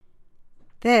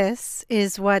This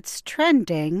is what's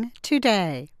trending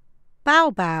today.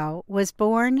 Bao Bao was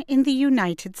born in the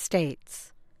United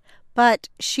States, but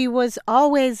she was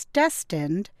always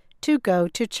destined to go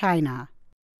to China.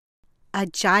 A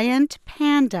giant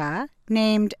panda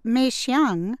named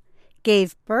Meixiang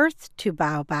gave birth to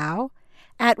Bao Bao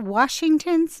at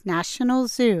Washington's National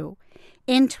Zoo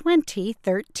in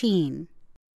 2013.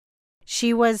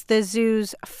 She was the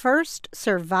zoo's first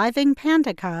surviving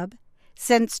panda cub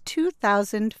since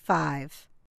 2005.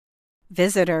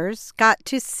 Visitors got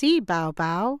to see Bao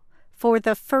Bao for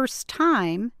the first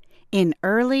time in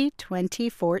early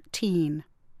 2014.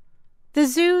 The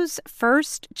zoo's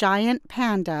first giant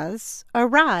pandas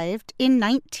arrived in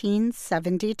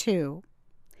 1972.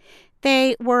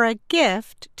 They were a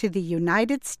gift to the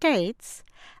United States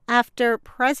after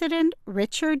President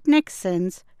Richard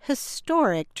Nixon's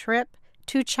historic trip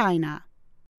to China.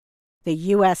 The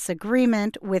U.S.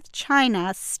 agreement with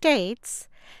China states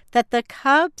that the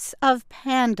cubs of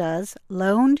pandas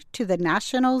loaned to the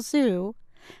National Zoo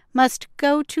must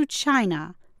go to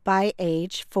China by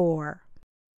age 4.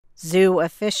 Zoo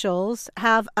officials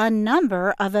have a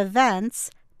number of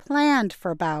events planned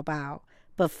for Bao Bao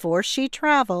before she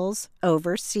travels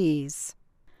overseas.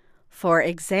 For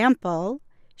example,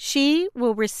 she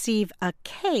will receive a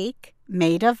cake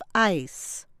made of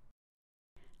ice.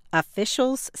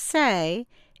 Officials say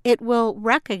it will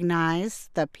recognize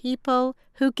the people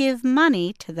who give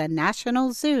money to the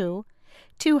National Zoo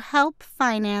to help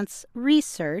finance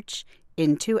research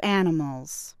into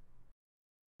animals.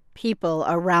 People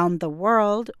around the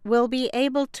world will be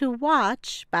able to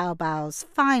watch Bao Bao's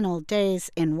final days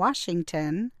in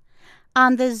Washington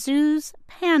on the zoo's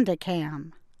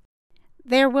PandaCam.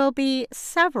 There will be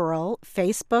several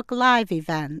Facebook Live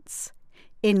events,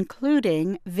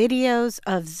 including videos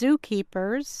of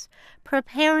zookeepers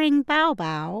preparing Bao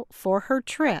Bao for her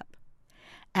trip,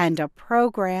 and a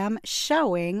program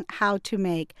showing how to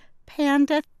make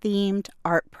panda-themed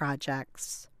art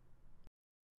projects.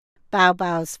 Bao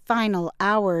Bao's final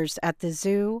hours at the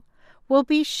zoo will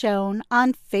be shown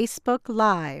on Facebook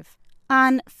Live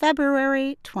on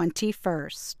February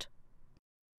 21st.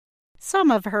 Some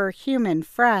of her human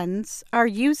friends are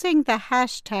using the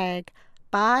hashtag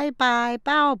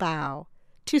 #ByeByeBaoBao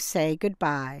to say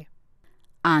goodbye.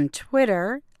 On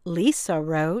Twitter, Lisa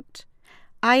wrote,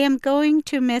 "I am going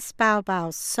to miss Bao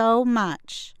Bao so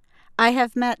much. I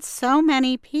have met so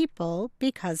many people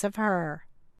because of her."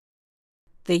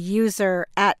 The user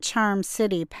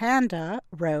 @CharmCityPanda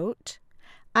wrote,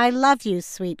 "I love you,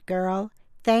 sweet girl.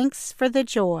 Thanks for the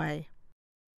joy."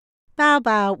 Bao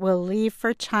Bao will leave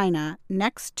for China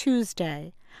next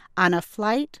Tuesday on a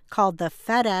flight called the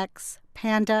FedEx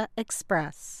Panda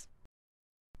Express.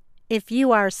 If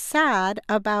you are sad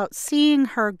about seeing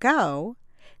her go,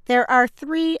 there are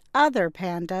 3 other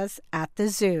pandas at the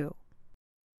zoo.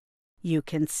 You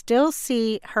can still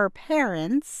see her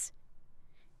parents,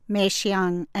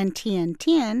 Meixiang and Tian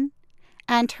Tian,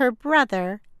 and her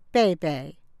brother, Bei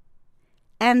Bei.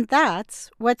 And that's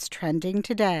what's trending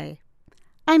today.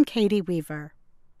 I'm Katie Weaver.